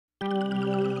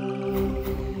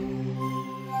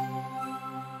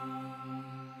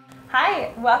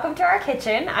Hi, welcome to our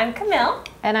kitchen. I'm Camille.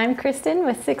 And I'm Kristen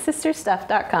with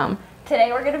SixSistersStuff.com.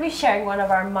 Today we're going to be sharing one of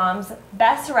our mom's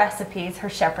best recipes, her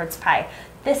shepherd's pie.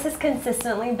 This has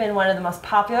consistently been one of the most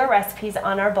popular recipes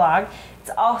on our blog.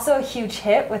 It's also a huge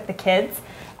hit with the kids,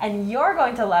 and you're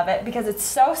going to love it because it's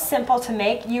so simple to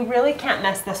make. You really can't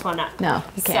mess this one up. No,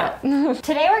 you can't. So,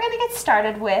 today we're going to get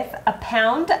started with a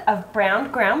pound of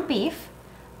browned ground beef,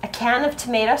 a can of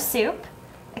tomato soup,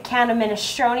 a can of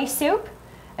minestrone soup,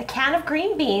 a can of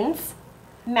green beans,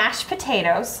 mashed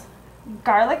potatoes,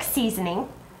 garlic seasoning,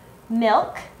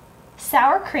 milk,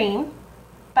 sour cream,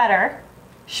 butter,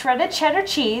 shredded cheddar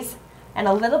cheese, and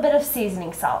a little bit of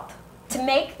seasoning salt. To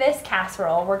make this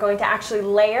casserole, we're going to actually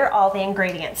layer all the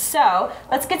ingredients. So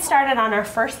let's get started on our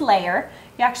first layer.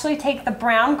 You actually take the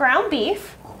brown ground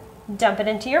beef, dump it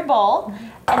into your bowl,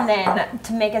 and then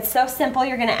to make it so simple,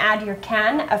 you're gonna add your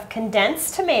can of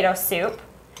condensed tomato soup.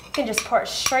 You can just pour it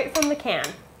straight from the can.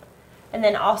 And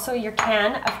then also your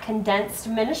can of condensed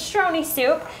minestrone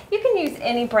soup. You can use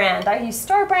any brand. I use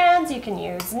store brands, you can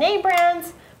use name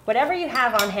brands, whatever you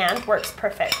have on hand works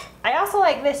perfect. I also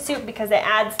like this soup because it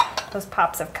adds those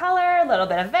pops of color, a little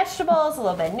bit of vegetables, a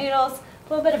little bit of noodles, a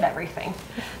little bit of everything.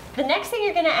 The next thing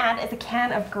you're gonna add is a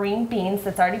can of green beans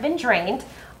that's already been drained.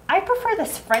 I prefer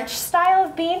this French style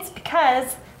of beans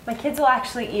because my kids will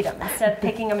actually eat them instead of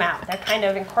picking them out. They're kind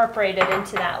of incorporated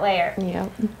into that layer.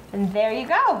 Yep. And there you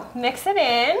go. Mix it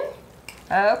in.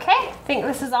 Okay, I think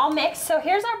this is all mixed. So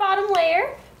here's our bottom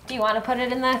layer. Do you want to put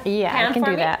it in the pan for me? Yeah, I can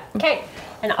do that. Okay,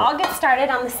 and I'll get started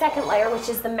on the second layer, which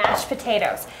is the mashed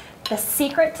potatoes. The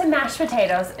secret to mashed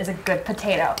potatoes is a good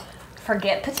potato.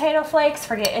 Forget potato flakes,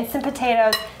 forget instant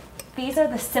potatoes. These are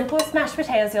the simplest mashed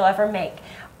potatoes you'll ever make.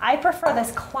 I prefer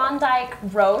this Klondike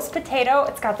rose potato.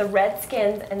 It's got the red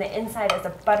skins and the inside is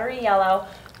a buttery yellow.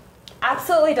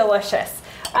 Absolutely delicious.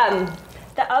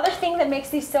 The other thing that makes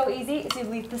these so easy is you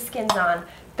leave the skins on.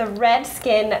 The red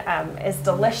skin is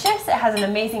delicious. It has an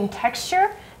amazing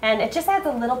texture and it just adds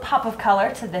a little pop of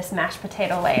color to this mashed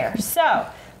potato layer. So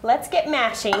let's get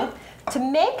mashing. To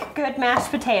make good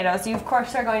mashed potatoes, you of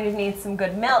course are going to need some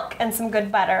good milk and some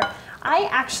good butter. I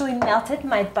actually melted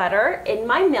my butter in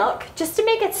my milk just to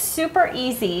make it super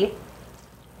easy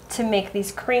to make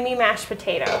these creamy mashed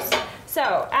potatoes.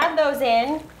 So add those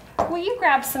in. Will you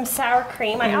grab some sour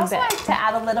cream? I also like to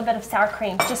add a little bit of sour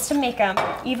cream just to make them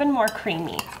even more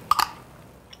creamy.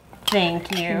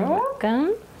 Thank you. You're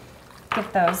welcome.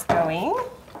 Get those going.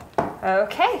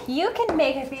 Okay, you can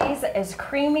make these as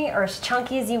creamy or as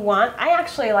chunky as you want. I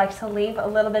actually like to leave a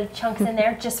little bit of chunks in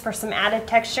there just for some added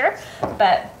texture,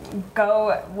 but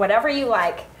go whatever you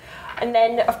like. And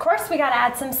then, of course, we gotta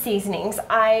add some seasonings.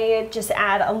 I just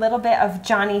add a little bit of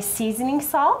Johnny's seasoning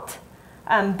salt,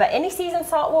 but any seasoned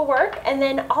salt will work. And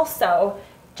then also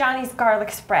Johnny's garlic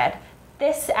spread.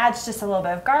 This adds just a little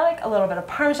bit of garlic, a little bit of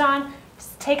Parmesan,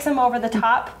 just takes them over the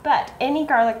top, but any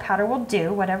garlic powder will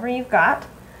do, whatever you've got.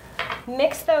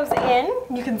 Mix those in.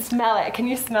 You can smell it. Can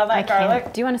you smell that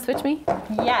garlic? Do you want to switch me?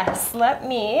 Yes. Let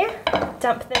me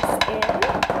dump this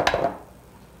in.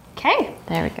 Okay.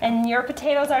 There we go. And your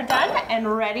potatoes are done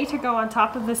and ready to go on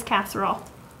top of this casserole.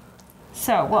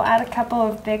 So we'll add a couple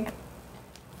of big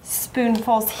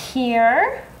spoonfuls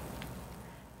here.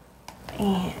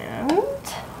 And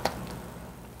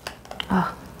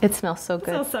Oh, it smells so good.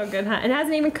 it smells so good, huh? It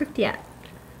hasn't even cooked yet.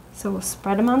 So we'll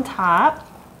spread them on top.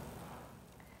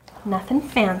 Nothing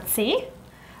fancy.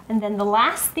 And then the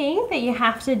last thing that you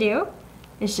have to do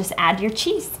is just add your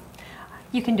cheese.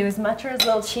 You can do as much or as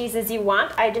little cheese as you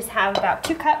want. I just have about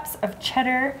 2 cups of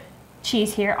cheddar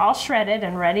cheese here, all shredded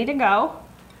and ready to go.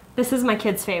 This is my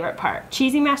kid's favorite part.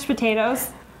 Cheesy mashed potatoes.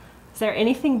 Is there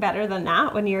anything better than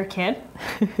that when you're a kid?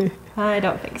 I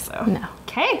don't think so. No.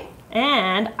 Okay,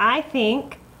 and I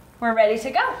think we're ready to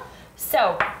go.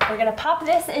 So we're gonna pop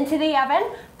this into the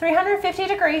oven, 350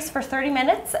 degrees for 30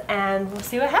 minutes, and we'll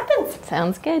see what happens.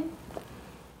 Sounds good.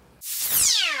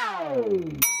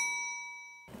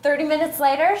 30 minutes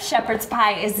later, shepherd's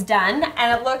pie is done,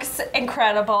 and it looks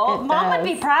incredible. Mom would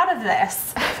be proud of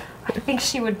this. I think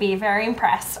she would be very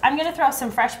impressed. I'm gonna throw some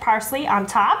fresh parsley on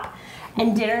top,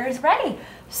 and dinner is ready.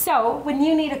 So when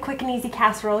you need a quick and easy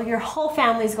casserole your whole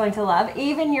family is going to love,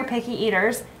 even your picky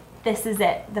eaters, this is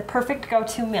it, the perfect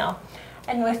go-to meal.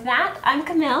 And with that, I'm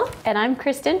Camille. And I'm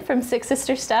Kristen from Six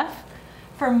Sister Stuff.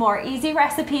 For more easy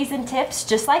recipes and tips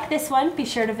just like this one, be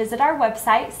sure to visit our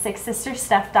website,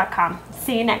 SixSistersStuff.com.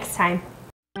 See you next time.